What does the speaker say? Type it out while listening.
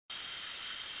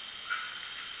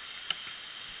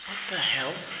the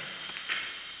hell?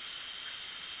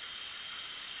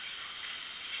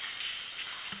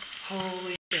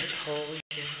 Holy shit, holy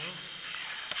shit.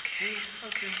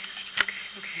 Okay.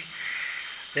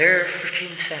 There are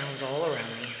freaking sounds all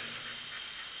around me.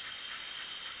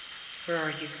 Where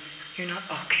are you? You're not...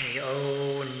 Okay,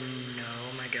 oh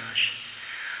no, my gosh.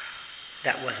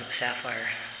 That wasn't Sapphire.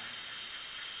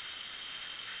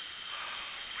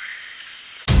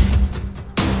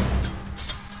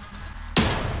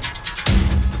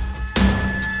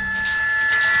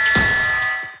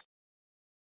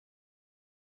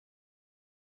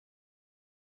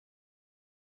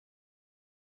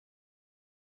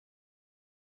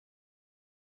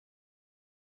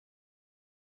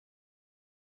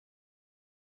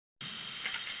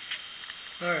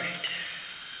 Alright,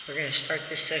 we're going to start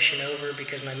this session over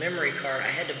because my memory card,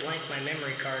 I had to blank my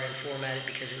memory card and format it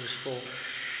because it was full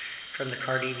from the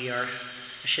car DVR.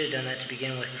 I should have done that to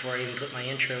begin with before I even put my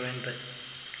intro in, but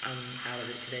I'm out of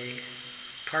it today.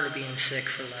 Part of being sick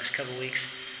for the last couple weeks,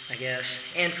 I guess,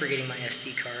 and forgetting my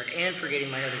SD card, and forgetting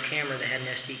my other camera that had an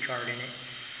SD card in it.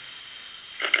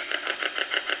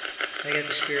 I got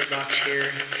the spirit box here,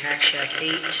 Hack Shack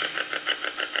 8,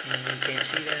 and you can't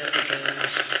see that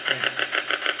because, yeah.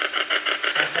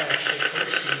 Sapphire stay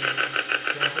close to me.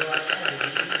 Don't go outside, you'll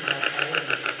be eaten by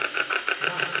coyotes.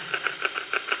 Come on.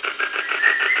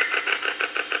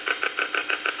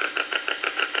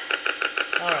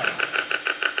 Alright.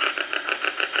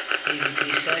 EVP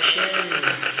session.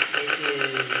 It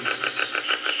is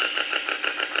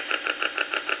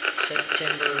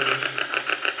September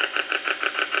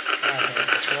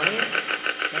 20th?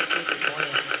 19th or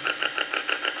 20th?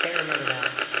 Can't remember now.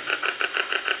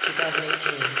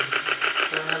 2018.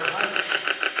 Coronado Heights.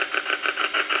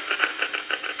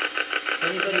 If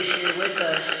anybody's here with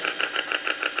us,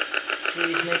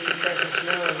 please make your presence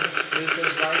known. Move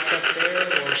those lights up there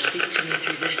or speak to me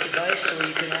through this device, or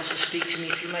you can also speak to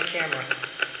me through my camera.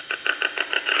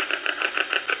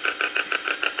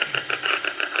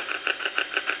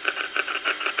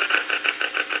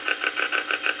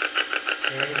 Is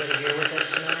there anybody here with us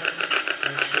tonight?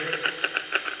 No spirits?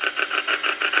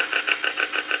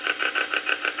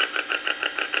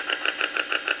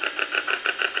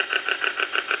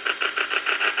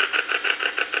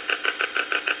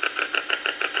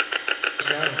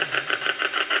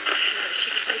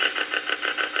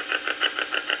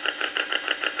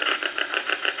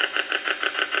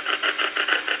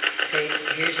 Okay,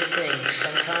 here's the thing.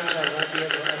 Sometimes I won't be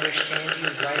able to understand you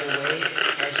right away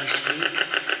as you speak,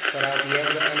 but I'll be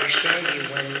able to understand you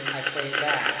when I play it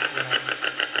back. When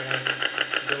I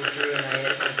go through and I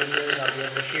edit my videos, I'll be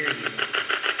able to hear you,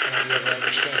 and I'll be able to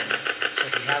understand. So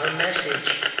if you have a message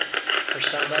for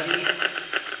somebody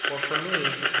or for me,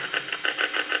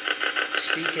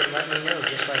 speak and let me know,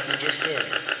 just like you just did.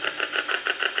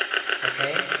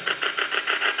 Okay?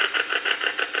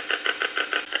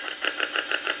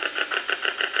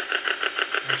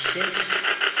 I sense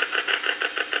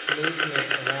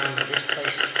movement around me. This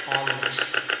place is ominous.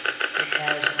 It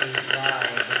has a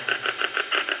vibe,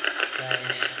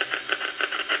 guys.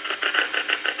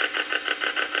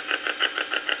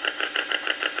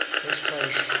 This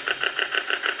place,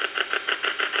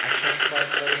 I can't quite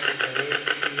place it, but it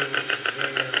feels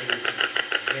very,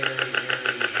 very,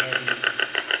 very heavy.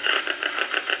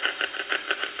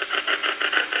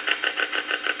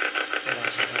 Hold on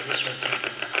a second, I just read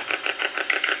something.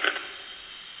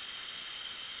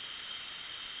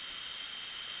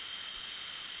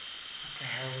 What the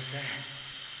hell was that?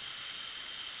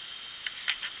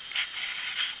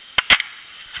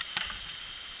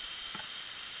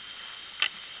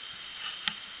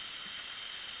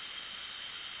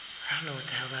 I don't know what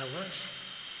the hell that was.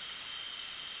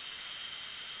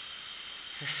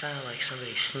 It sounded like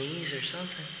somebody sneezed or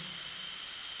something.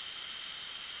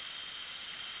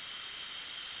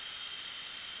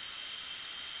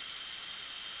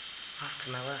 Off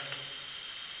to my left.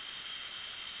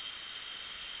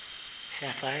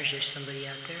 Sapphire, is there somebody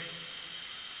out there?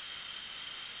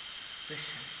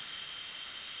 Listen.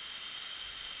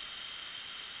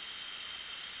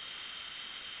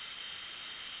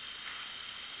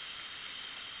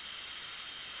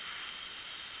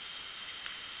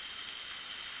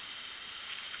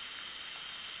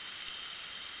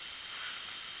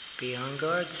 Be on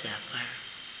guard, Sapphire.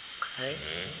 Okay?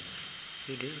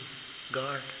 You do.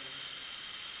 Guard.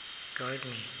 Guard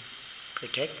me.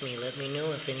 Protect me. Let me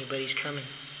know if anybody's coming.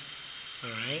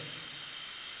 Alright?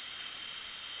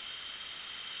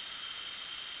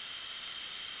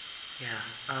 Yeah,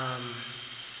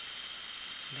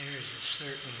 there's a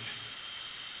certain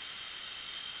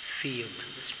feel to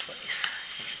this place.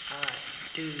 I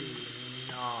do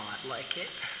not like it.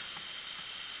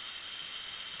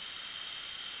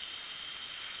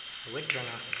 I would turn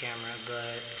off the camera, but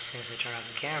as soon as I turn off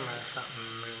the camera,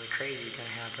 something really crazy is going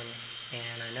to happen,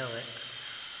 and I know it.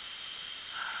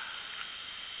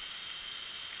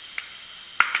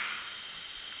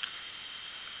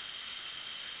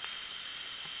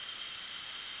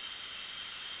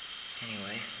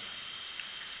 Anyway,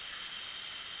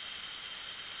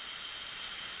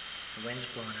 the wind's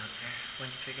blowing out there.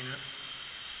 Wind's picking up.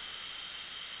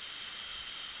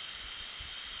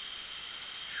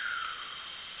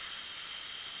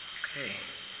 Okay.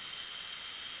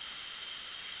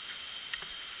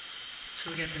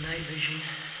 So we got the night vision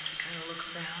to kind of look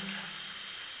around.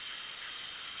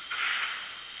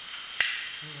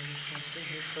 And we're just going to sit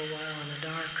here for a while in the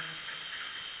dark.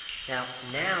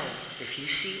 Now, if you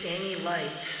see any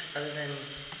lights other than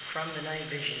from the night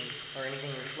vision or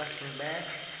anything reflecting back,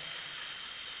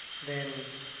 then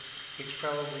it's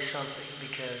probably something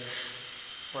because,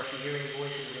 or if you hear any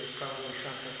voices, it's probably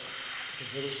something.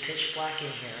 Because it is pitch black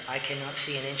in here. I cannot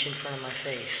see an inch in front of my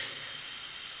face.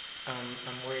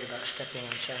 I'm worried about stepping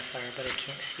on Sapphire, but I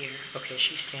can't see her. Okay,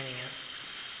 she's standing up.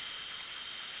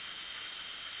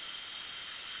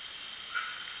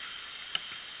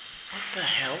 What the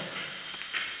hell?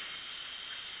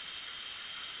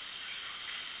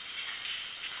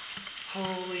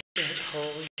 Holy shit,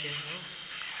 holy shit.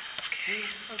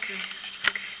 Okay.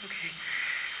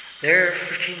 There are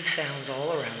freaking sounds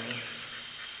all around me.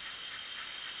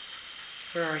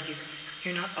 Where are you?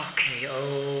 You're not... Okay,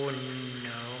 oh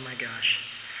no, my gosh.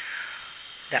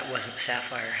 That wasn't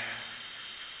Sapphire.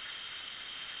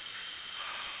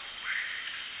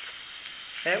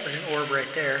 That was an orb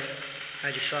right there.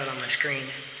 I just saw it on my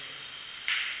screen.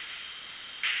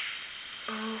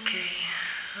 Okay.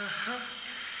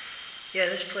 Yeah,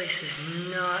 this place is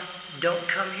not... Don't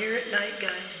come here at night,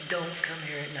 guys. Don't come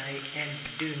here at night. And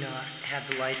do not have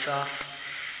the lights off.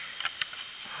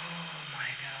 Oh my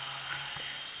God.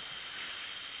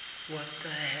 What the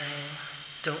hell?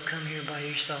 Don't come here by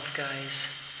yourself, guys.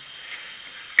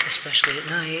 Especially at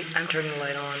night. I'm turning the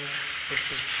light on. This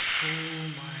is... Oh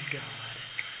my God.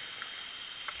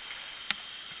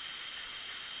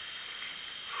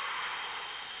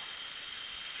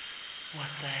 What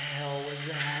the hell was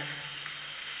that?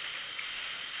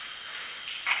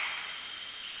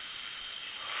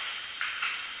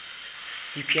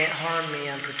 You can't harm me.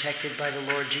 I'm protected by the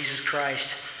Lord Jesus Christ.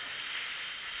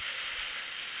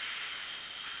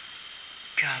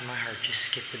 God, my heart just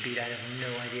skipped a beat. I have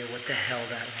no idea what the hell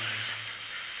that was.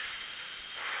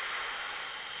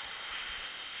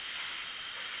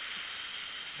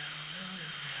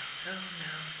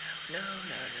 No.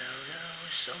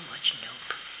 So much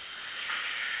nope.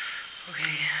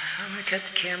 Okay, I'm gonna cut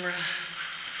the camera.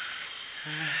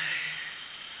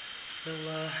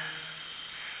 We'll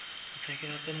pick it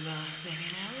up in about maybe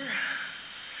an hour.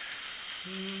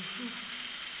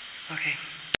 Okay.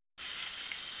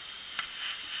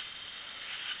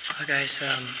 Well, guys,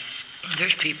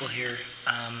 there's people here.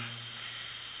 I'm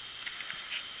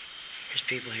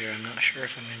not sure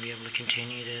if I'm going to be able to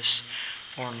continue this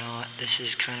or not. This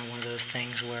is kind of one of those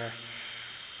things where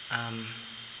I'm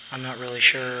not really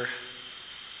sure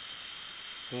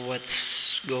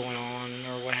what's going on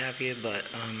or what have you, but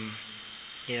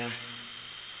yeah,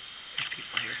 there's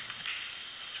people here.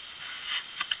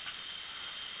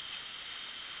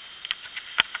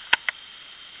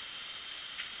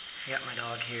 I got my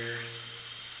dog here.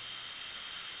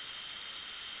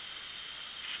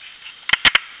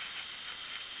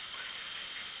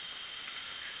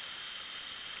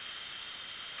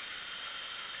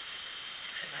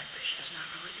 That fish is not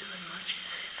really doing much,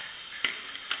 is it?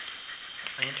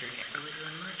 Lantern ain't really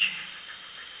doing much.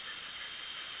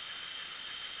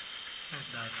 That's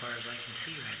about as far as I can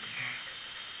see right there.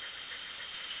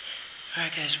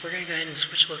 Alright guys, we're going to go ahead and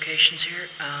switch locations here.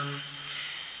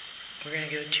 We're going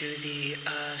to go to the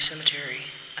cemetery.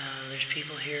 There's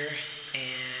people here,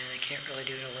 and I can't really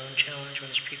do an alone challenge when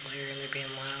there's people here and they're being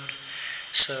loud.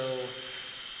 So,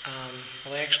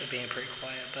 well, they're actually being pretty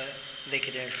quiet, but they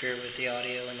could interfere with the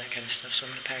audio and that kind of stuff. So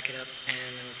I'm going to pack it up,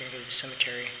 and then we're going to go to the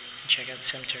cemetery and check out the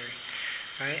cemetery.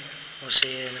 Alright, we'll see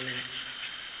you in a minute.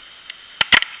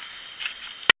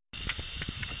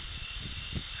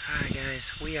 Hi guys,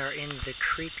 we are in the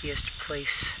creepiest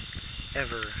place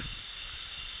ever.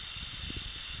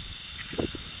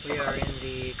 We are in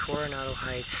the Coronado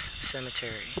Heights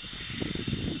Cemetery.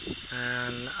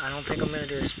 I don't think I'm going to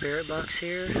do a spirit box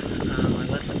here. I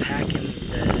left the pack in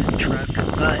the truck,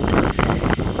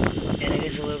 and it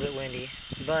is a little bit windy,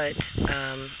 but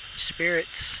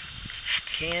spirits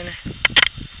can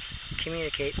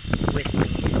communicate with me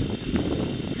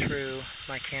through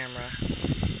my camera.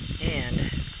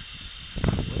 And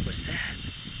what was that?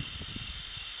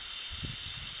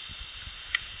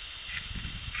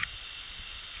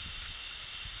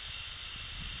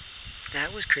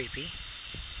 That was creepy.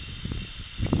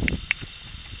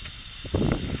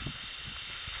 I'm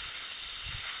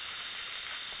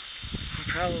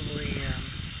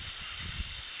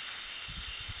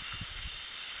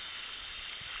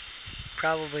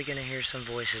probably gonna hear some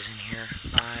voices in here.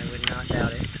 I would not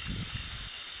doubt it.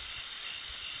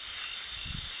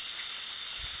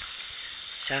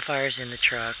 Sapphire's in the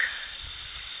truck.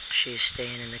 She's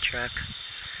staying in the truck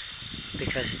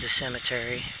because it's a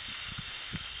cemetery.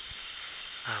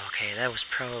 Oh, okay, that was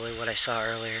probably what I saw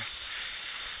earlier.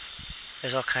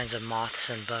 There's all kinds of moths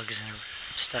and bugs and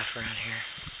stuff around here.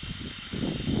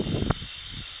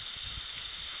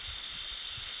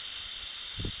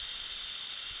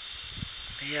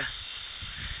 But yeah,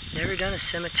 never done a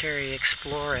cemetery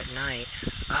explore at night.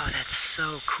 Oh, that's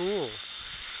so cool.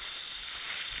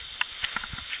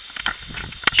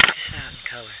 Check this out in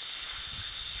color.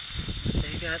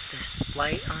 They got this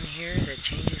light on here that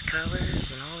changes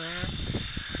colors and all that.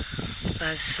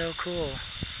 That's so cool.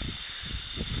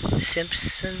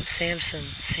 Samson.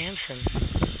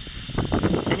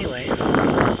 Anyway,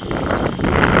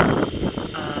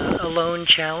 a lone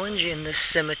challenge in this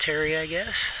cemetery, I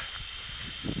guess.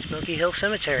 Smoky Hill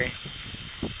Cemetery.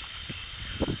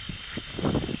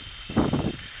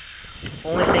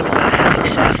 Only thing about having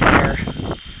Sapphire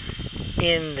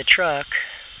in the truck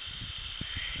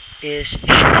is she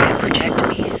can't protect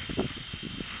me.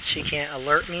 She can't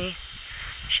alert me.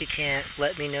 She can't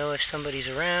let me know if somebody's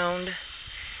around.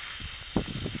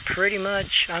 Pretty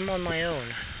much, I'm on my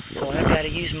own. So I've got to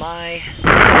use my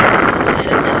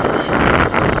senses.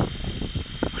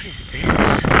 What is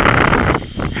this?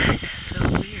 That is so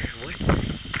weird. What is it?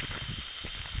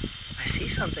 I see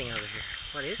something over here.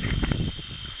 What is it?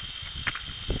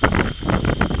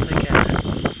 It's like a...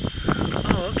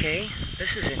 Oh, okay.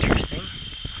 This is interesting.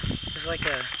 It's like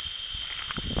a...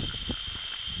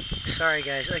 Sorry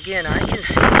guys, again, I can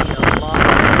see a lot more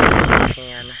than you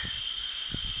can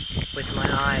with my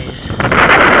eyes.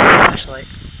 Flashlight.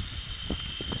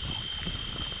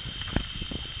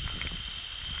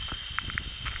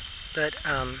 But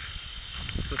I'm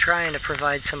trying to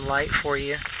provide some light for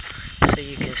you so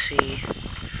you can see.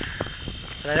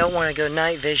 But I don't want to go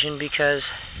night vision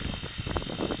because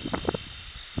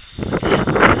I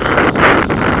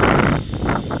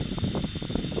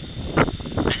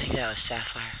think that was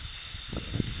Sapphire.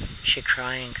 She's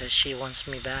crying because she wants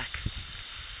me back.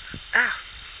 Ah!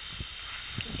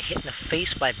 Hit in the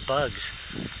face by bugs.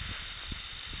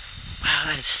 Wow,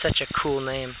 that is such a cool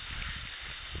name.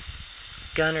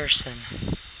 Gunnarsson.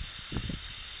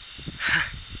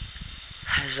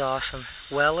 That is awesome.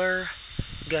 Weller,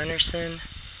 Gunnarsson.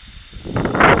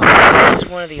 This is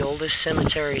one of the oldest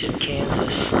cemeteries in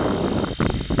Kansas.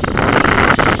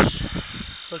 This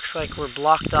looks like we're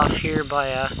blocked off here by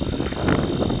a...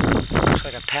 Looks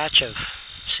like a patch of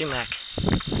sumac.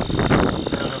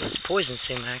 I don't know if it's poison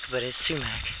sumac, but it's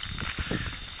sumac.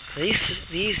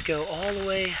 These go all the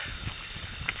way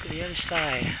to the other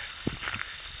side.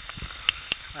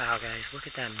 Wow, guys, look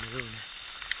at that moon.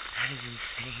 That is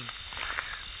insane.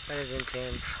 That is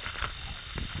intense.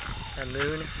 That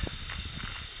moon.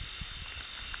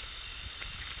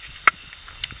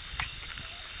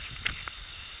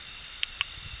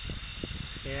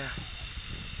 Yeah.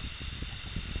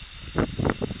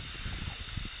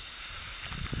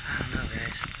 I don't know,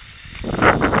 guys.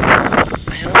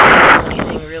 I don't feel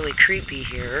anything really creepy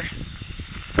here,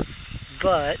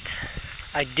 but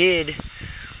I did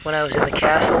when I was in the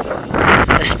castle,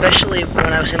 especially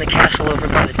when I was in the castle over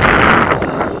by the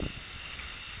dam.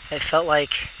 It felt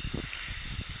like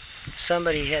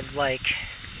somebody had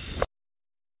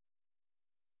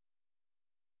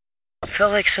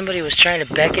felt like somebody was trying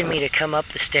to beckon me to come up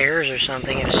the stairs or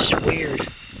something. It was just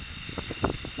weird.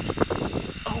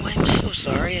 Oh, I'm so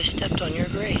sorry. I stepped on your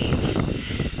grave.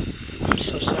 I'm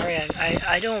so sorry.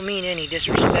 I don't mean any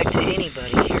disrespect to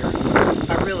anybody here.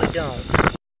 I really don't.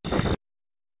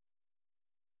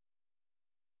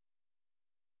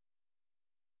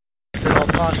 If at all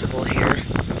possible here,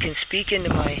 you can speak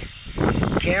into my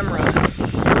camera.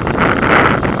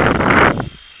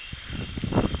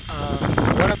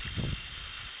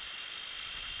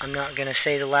 I'm not going to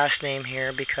say the last name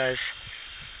here because,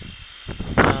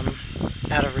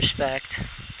 out of respect,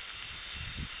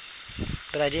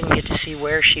 but I didn't get to see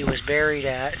where she was buried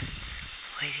at.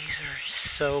 Boy, these are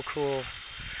so cool.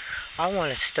 I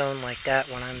want a stone like that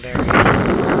when I'm buried.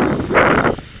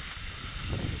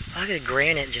 Look at the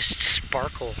granite just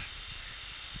sparkle.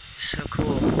 It's so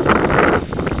cool. Yeah.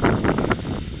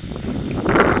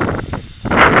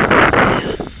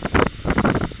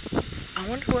 I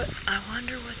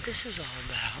wonder what this is all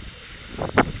about.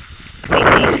 I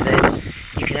mean, these that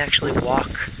you can actually walk.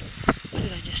 What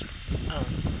did I just? Oh,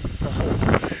 the hole.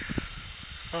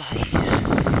 Oh,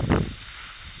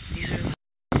 these are.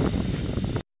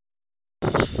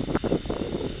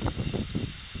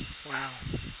 Wow.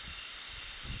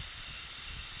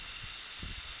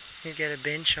 He's got a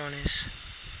bench on his.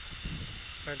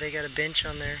 Or they got a bench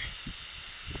on there.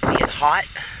 It's getting hot,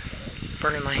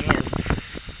 burning my hand,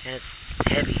 and it's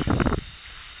heavy.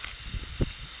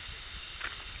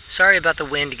 Sorry about the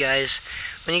wind, guys.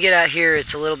 When you get out here,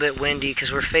 it's a little bit windy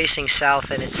because we're facing south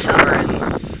and it's summer,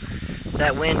 and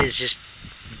that wind is just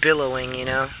billowing, you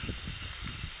know.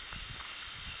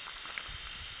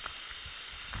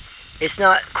 It's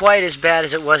not quite as bad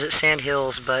as it was at Sand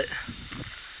Hills, but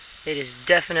it is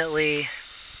definitely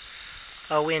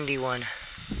a windy one.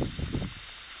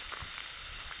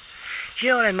 You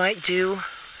know what I might do?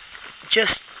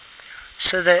 Just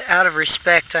so that out of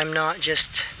respect I'm not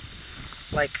just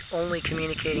like only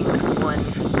communicating with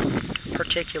one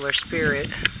particular spirit.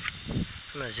 I'm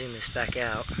gonna zoom this back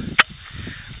out.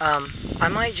 I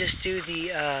might just do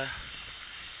the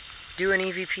do an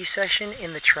EVP session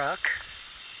in the truck.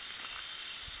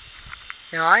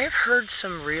 Now I have heard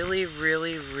some really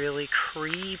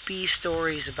creepy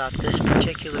stories about this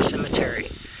particular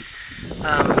cemetery.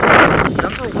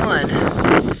 Number one,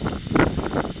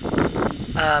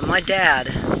 my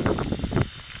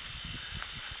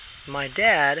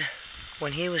dad,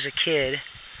 when he was a kid,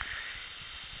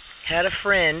 had a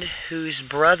friend whose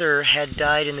brother had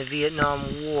died in the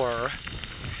Vietnam War,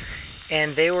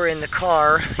 and they were in the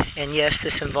car, and yes,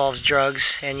 this involves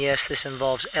drugs, and yes, this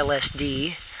involves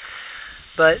LSD,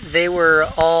 but they were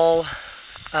all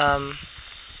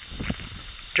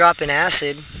dropping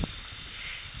acid,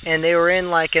 and they were in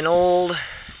like an old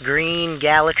green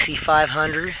Galaxy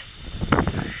 500,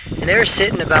 and they were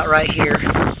sitting about right here.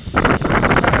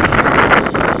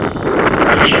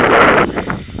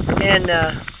 And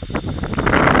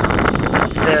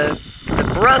the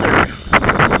brother,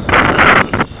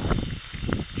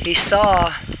 he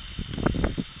saw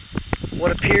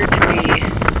what appeared to be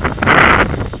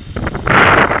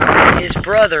his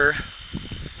brother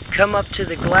come up to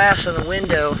the glass on the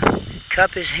window,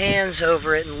 cup his hands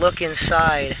over it, and look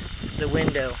inside the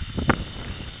window.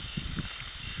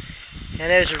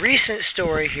 And there's a recent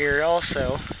story here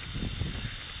also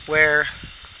where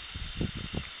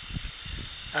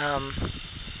a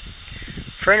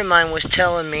friend of mine was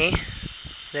telling me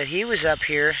that he was up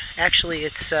here. Actually,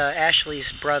 it's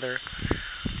Ashley's brother.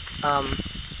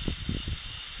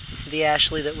 The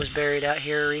Ashley that was buried out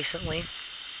here recently.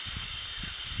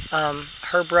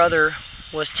 Her brother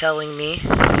was telling me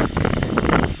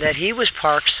that he was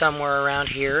parked somewhere around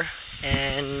here,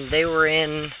 and they were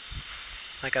in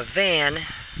like a van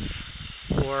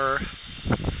or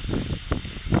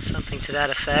something to that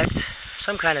effect,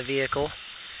 some kind of vehicle,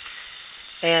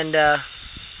 and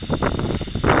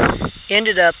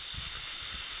ended up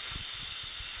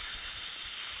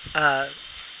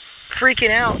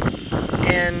freaking out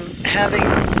and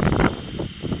having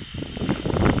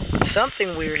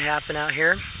something weird happen out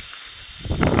here.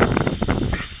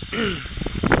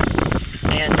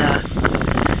 And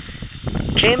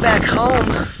came back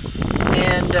home,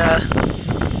 and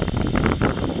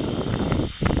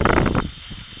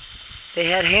they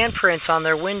had handprints on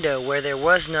their window where there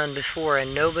was none before,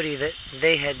 and nobody that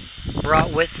they had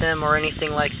brought with them or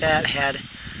anything like that had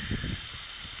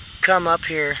come up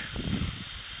here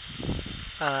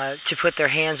to put their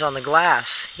hands on the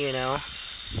glass, you know.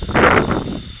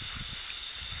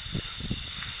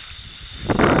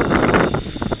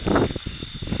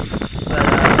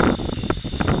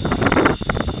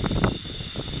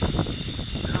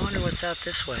 Out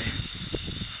this way.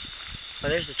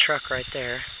 Well, there's the truck right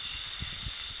there.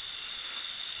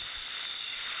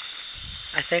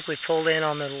 I think we pulled in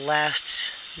on the last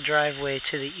driveway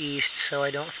to the east, so I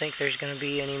don't think there's going to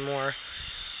be any more.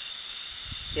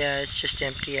 Yeah, it's just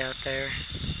empty out there.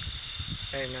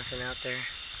 There's nothing out there.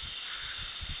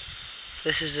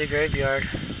 This is the graveyard.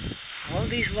 All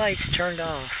these lights turned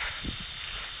off.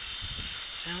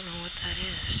 I don't know what that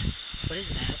is. What is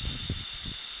that?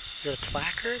 Is it a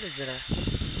placard? Is it a...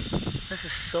 That's a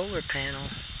solar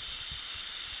panel.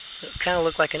 It kind of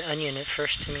looked like an onion at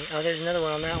first to me. Oh, there's another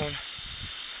one on that one.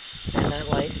 And that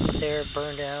light there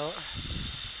burned out.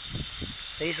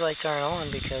 These lights aren't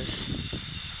on because,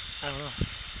 I don't know,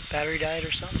 battery died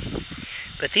or something.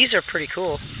 But these are pretty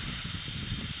cool.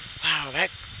 Wow,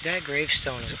 That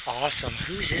gravestone is awesome.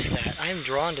 Whose is that? I am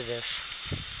drawn to this.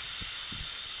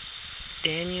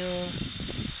 Daniel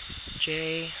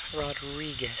J.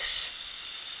 Rodriguez.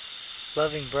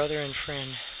 Loving brother and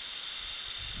friend.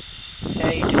 How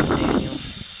you doing, Daniel?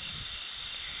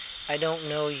 I don't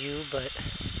know you, but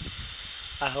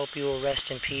I hope you will rest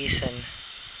in peace and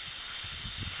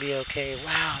be okay.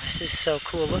 Wow, this is so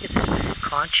cool. Look at this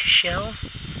conch shell.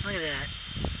 Look at that.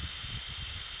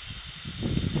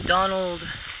 Donald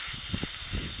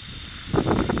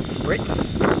Britton.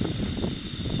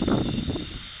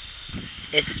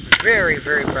 It's very,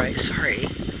 very bright. Sorry.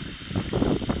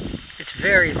 It's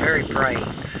very, very bright.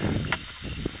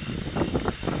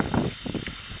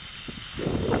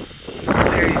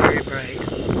 Very, very bright.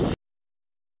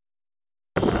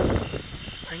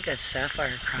 I think that's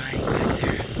Sapphire crying back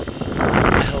there.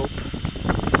 I hope.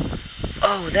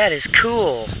 Oh, that is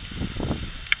cool.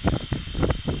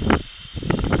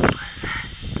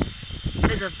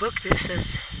 There's a book that says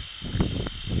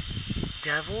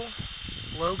Devil,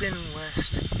 Logan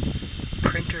West,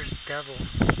 Printer's Devil.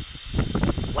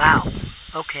 Wow.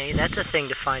 Okay, that's a thing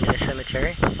to find in a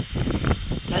cemetery.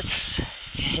 That's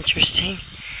interesting.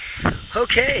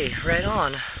 Okay, right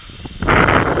on.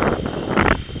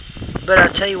 But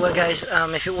I'll tell you what, guys,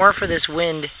 if it weren't for this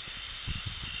wind,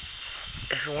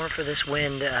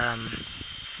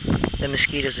 the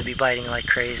mosquitoes would be biting like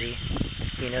crazy.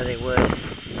 You know they would.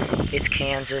 It's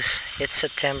Kansas. It's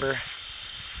September.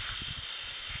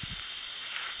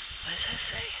 What does that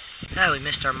say? Ah, we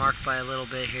missed our mark by a little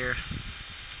bit here.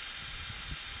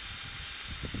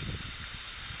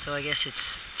 So I guess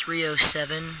it's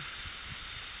 3:07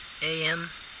 a.m.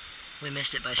 We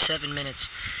missed it by 7 minutes.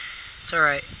 It's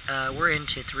alright. We're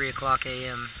into 3 o'clock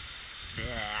a.m.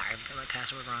 Yeah, I got my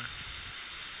password wrong.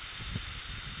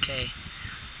 Okay.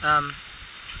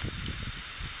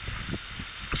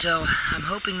 So I'm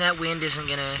hoping that wind isn't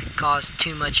going to cause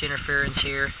too much interference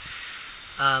here.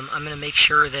 I'm going to make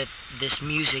sure that this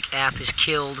music app is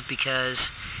killed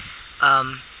because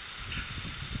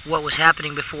what was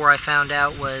happening before I found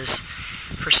out was,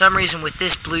 for some reason with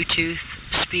this Bluetooth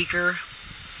speaker,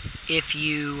 if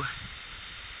you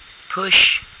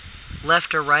push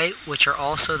left or right, which are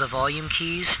also the volume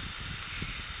keys,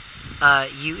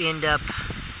 you end up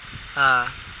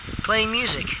playing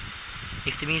music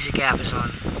if the music app is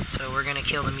on. So we're going to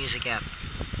kill the music app.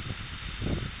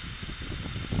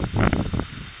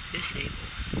 Disable.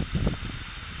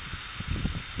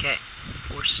 Okay.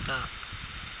 Force stop.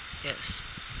 Yes.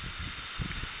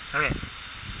 Okay.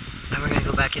 Now we're going to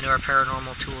go back into our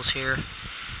paranormal tools here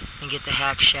and get the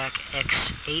Hack Shack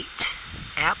X8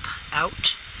 app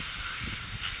out.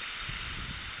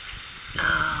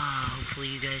 Hopefully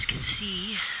you guys can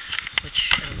see,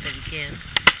 which I don't think you can.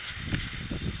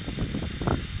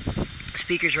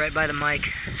 Speaker's right by the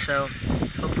mic, so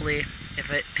hopefully if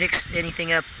it picks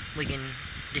anything up, we can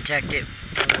detect it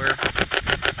when we're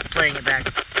playing it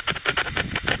back.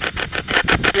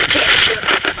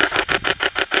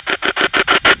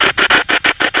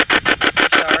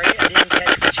 Sorry, I didn't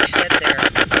catch what you said there.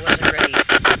 I wasn't ready.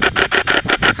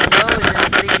 Hello, is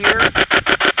anybody here?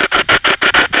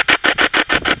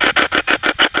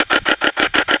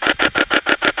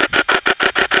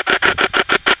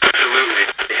 Absolutely,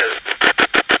 because...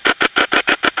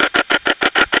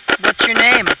 What's your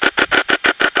name?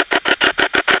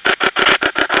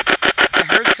 I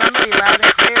heard somebody loud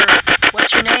and clear.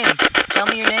 What's your name? Tell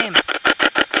me your name.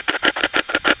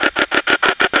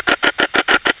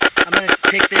 I'm going to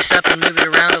pick this up and move it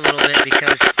around a little bit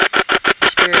because the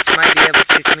spirits might be able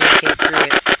to communicate through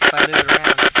it if I move it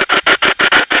around.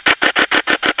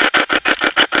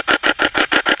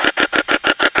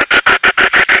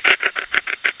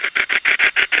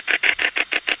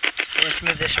 So let's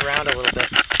move this around a little bit.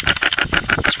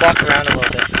 Let's walk around a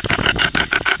little bit.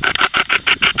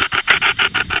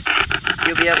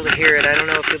 You'll be able to hear it. I don't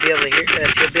know if you'll be able to hear,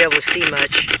 if you'll be able to see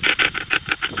much.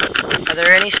 Are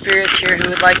there any spirits here who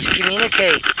would like to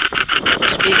communicate?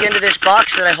 Speak into this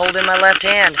box that I hold in my left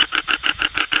hand.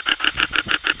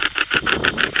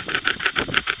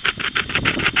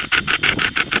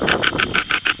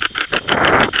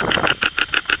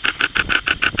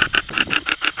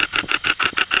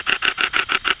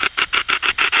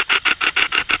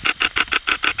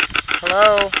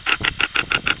 Hello?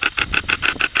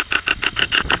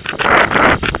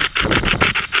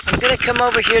 I'm gonna come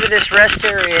over here to this rest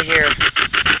area here.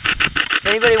 If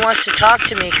anybody wants to talk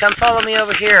to me, come follow me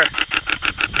over here.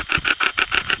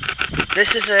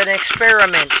 This is an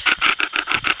experiment.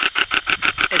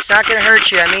 It's not gonna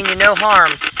hurt you. I mean you no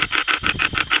harm.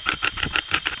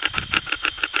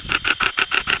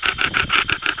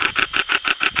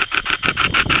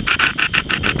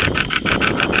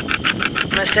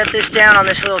 going to set this down on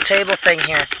this little table thing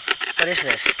here. What is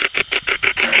this?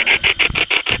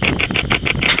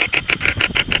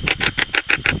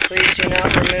 Please do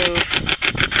not remove.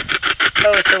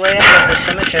 Oh, it's a layout of the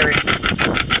cemetery.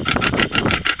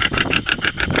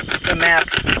 The map.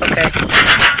 Okay.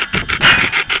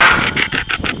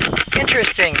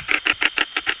 Interesting.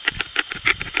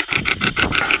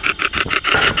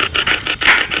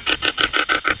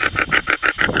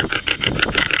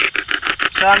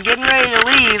 So I'm getting ready to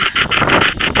leave.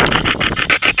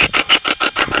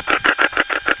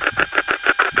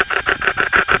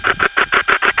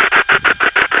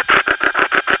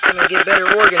 I'm going to get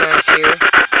better organized here.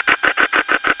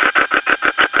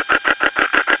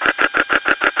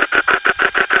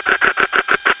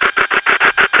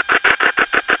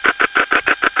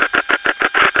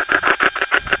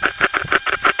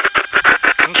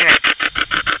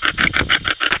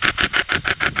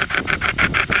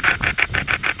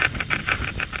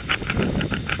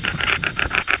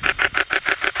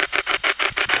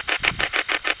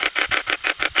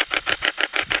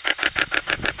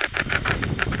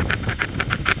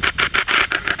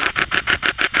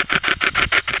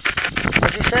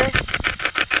 What'd you say?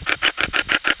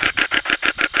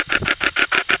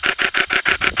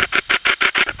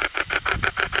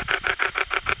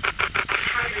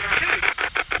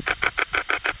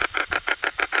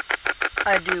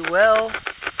 I do well,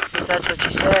 if that's what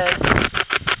you said.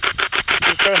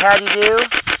 You say how do you do?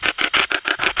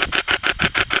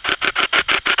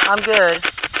 I'm good.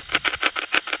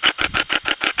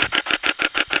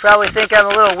 You probably think I'm a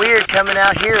little weird coming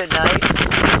out here at night.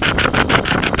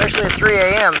 Especially at 3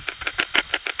 a.m.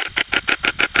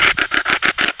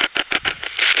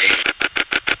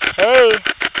 Hey,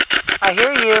 I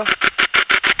hear you.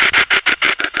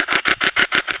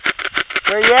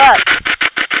 Where you at?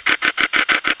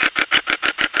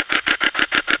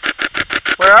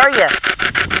 Where are you?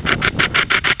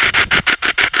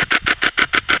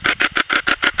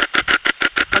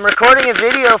 I'm recording a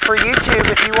video for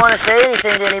YouTube if you want to say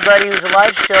anything to anybody who's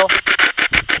alive still.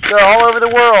 Go all over the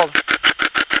world.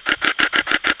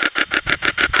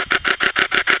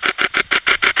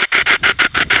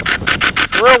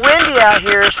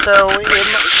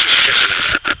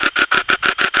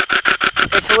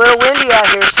 It's a little windy out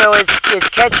here, so it's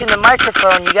catching the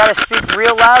microphone. You got to speak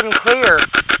real loud and clear.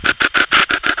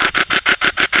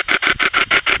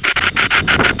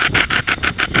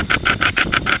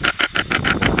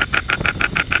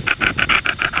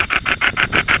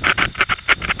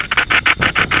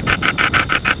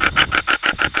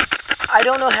 I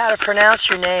don't know how to pronounce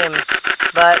your name,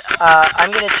 but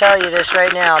I'm going to tell you this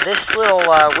right now. This little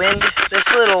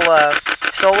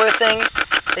solar thing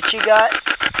that you got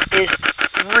is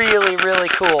really, really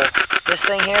cool. This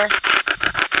thing here,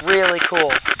 really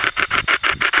cool.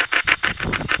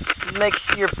 Makes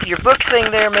your book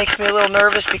thing there makes me a little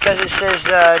nervous because it says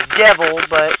devil,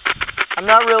 but I'm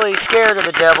not really scared of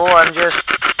the devil. I'm just,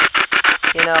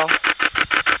 you know,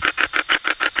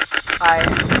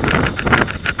 I'm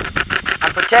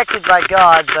protected by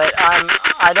God, but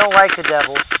I don't like the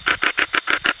devil.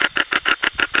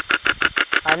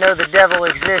 I know the devil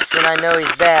exists and I know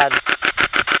he's bad.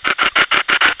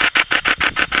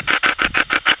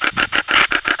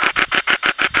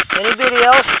 Anybody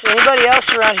else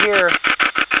around here? Do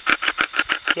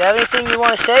you have anything you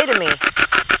want to say to me?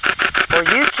 Or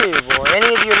YouTube, or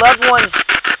any of your loved ones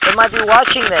that might be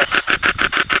watching this?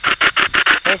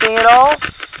 Anything at all?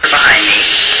 Behind me.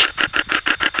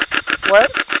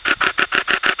 What?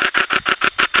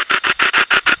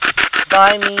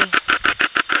 By me.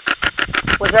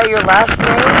 Was that your last name,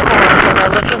 or am I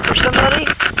looking for somebody?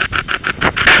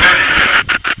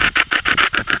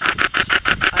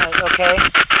 Okay.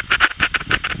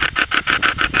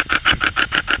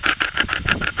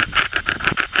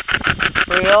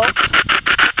 Real?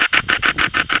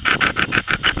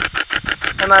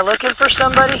 Am I looking for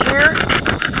somebody here?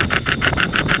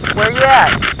 Where you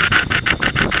at?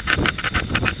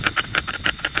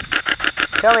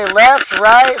 Tell me left,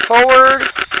 right, forward,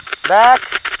 back.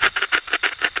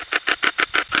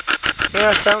 You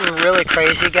know something really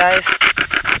crazy, guys?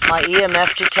 My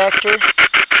EMF detector,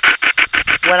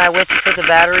 when I went to put the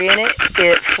battery in it,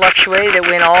 it fluctuated. It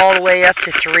went all the way up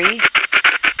to 3,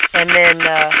 and then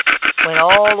went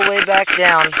all the way back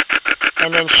down,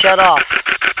 and then shut off.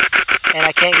 And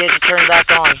I can't get it to turn back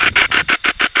on.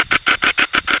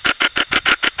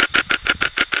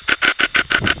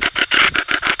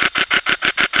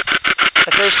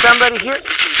 If there's somebody here,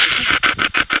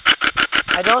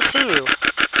 I don't see you.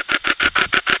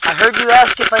 I heard you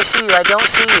ask if I see you. I don't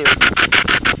see you.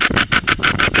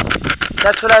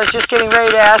 That's what I was just getting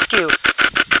ready to ask you.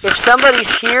 if somebody's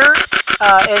here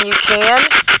and you can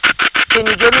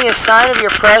you give me a sign of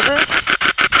your presence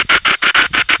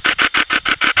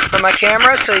for my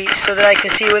camera so that I can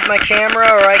see you with my camera,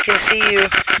 or I can see you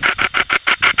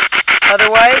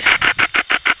otherwise?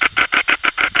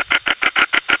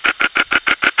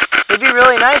 It'd be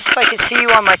really nice if I could see you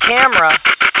on my camera,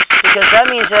 because that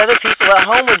means that other people at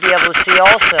home would be able to see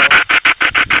also.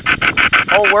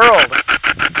 Whole world.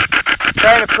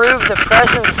 Trying to prove the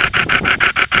presence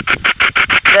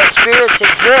that spirits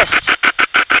exist,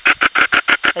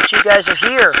 that you guys are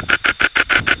here.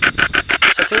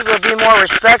 So people will be more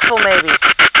respectful maybe.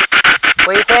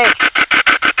 What do you think?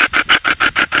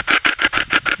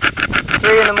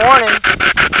 3 in the morning.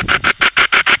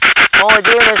 I'm only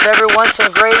doing this every once in a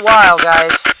great while,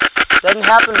 guys. Doesn't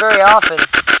happen very often.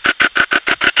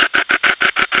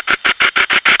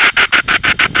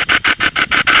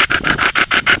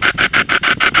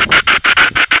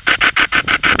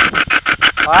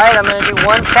 Alright, I'm going to do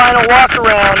one final walk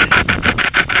around,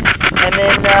 and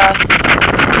then I'm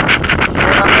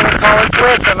going to call it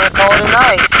quits. I'm going to call it a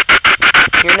night.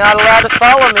 You're not allowed to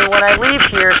follow me when I leave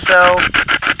here, so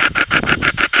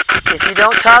if you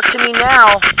don't talk to me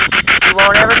now, you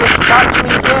won't ever get to talk to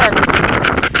me again.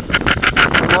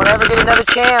 You won't ever get another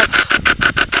chance.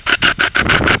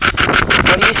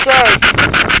 What do you say?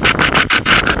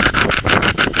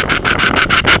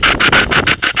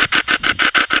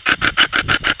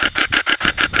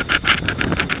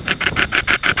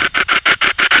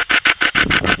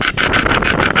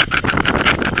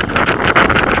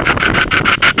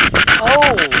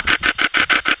 Oh,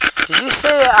 did you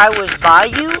say I was by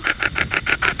you?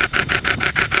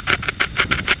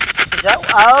 Is that,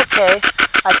 oh, okay,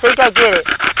 I think I get it.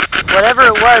 Whatever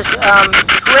it was,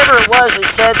 whoever it was, it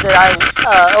said that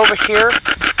I, over here,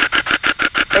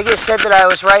 they just said that I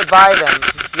was right by them.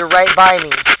 You're right by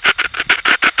me.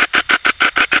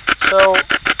 So,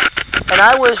 and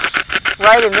I was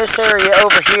right in this area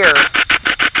over here.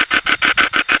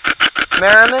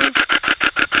 Merriman?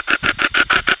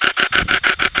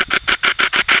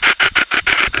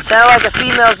 Sounded like a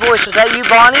female's voice. Was that you,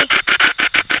 Bonnie?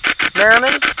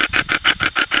 Merriman?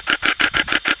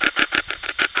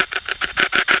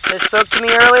 That spoke to me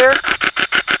earlier?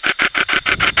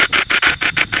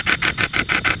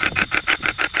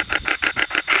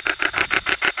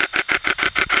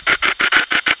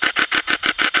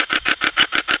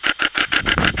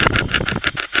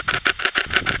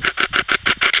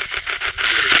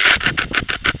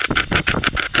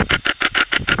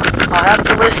 I'll have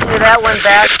to listen to that one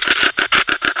back.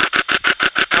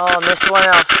 Oh, I missed one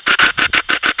else.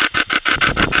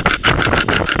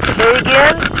 Say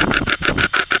again?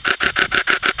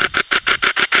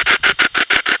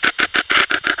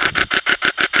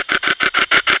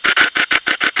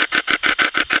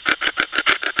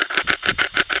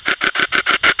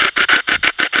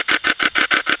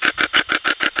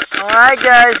 Alright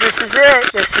guys, this is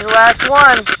it. This is the last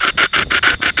one.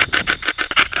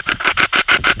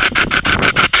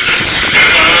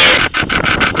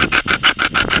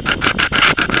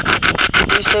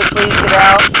 You say please get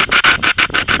out.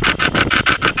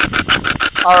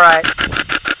 Alright.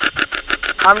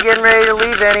 I'm getting ready to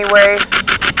leave anyway,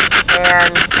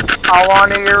 and I'll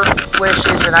honor your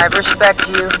wishes, and I respect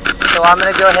you, so I'm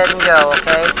going to go ahead and go,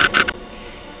 okay?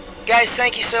 Guys,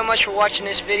 thank you so much for watching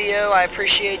this video. I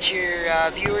appreciate your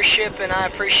viewership, and I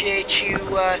appreciate you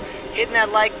hitting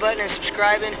that like button and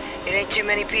subscribing. It ain't too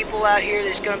many people out here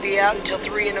that's going to be out until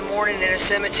 3 in the morning in a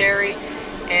cemetery.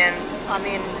 And, I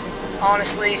mean,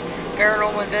 honestly,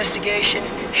 paranormal investigation,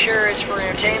 sure, it's for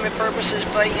entertainment purposes,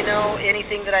 but, you know,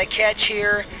 anything that I catch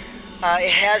here,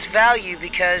 it has value,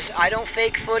 because I don't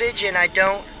fake footage, and I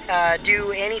don't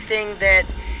do anything that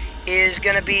is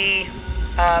going to be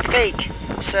fake.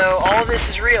 So all this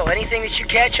is real. Anything that you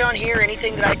catch on here,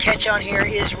 anything that I catch on here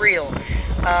is real.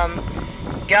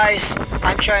 Guys,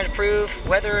 I'm trying to prove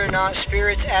whether or not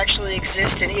spirits actually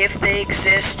exist, and if they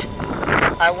exist,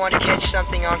 I want to catch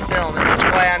something on film, and that's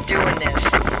why I'm doing this.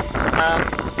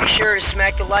 Be sure to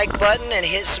smack the like button and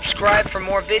hit subscribe for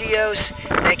more videos.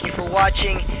 Thank you for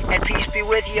watching, and peace be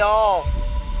with you all.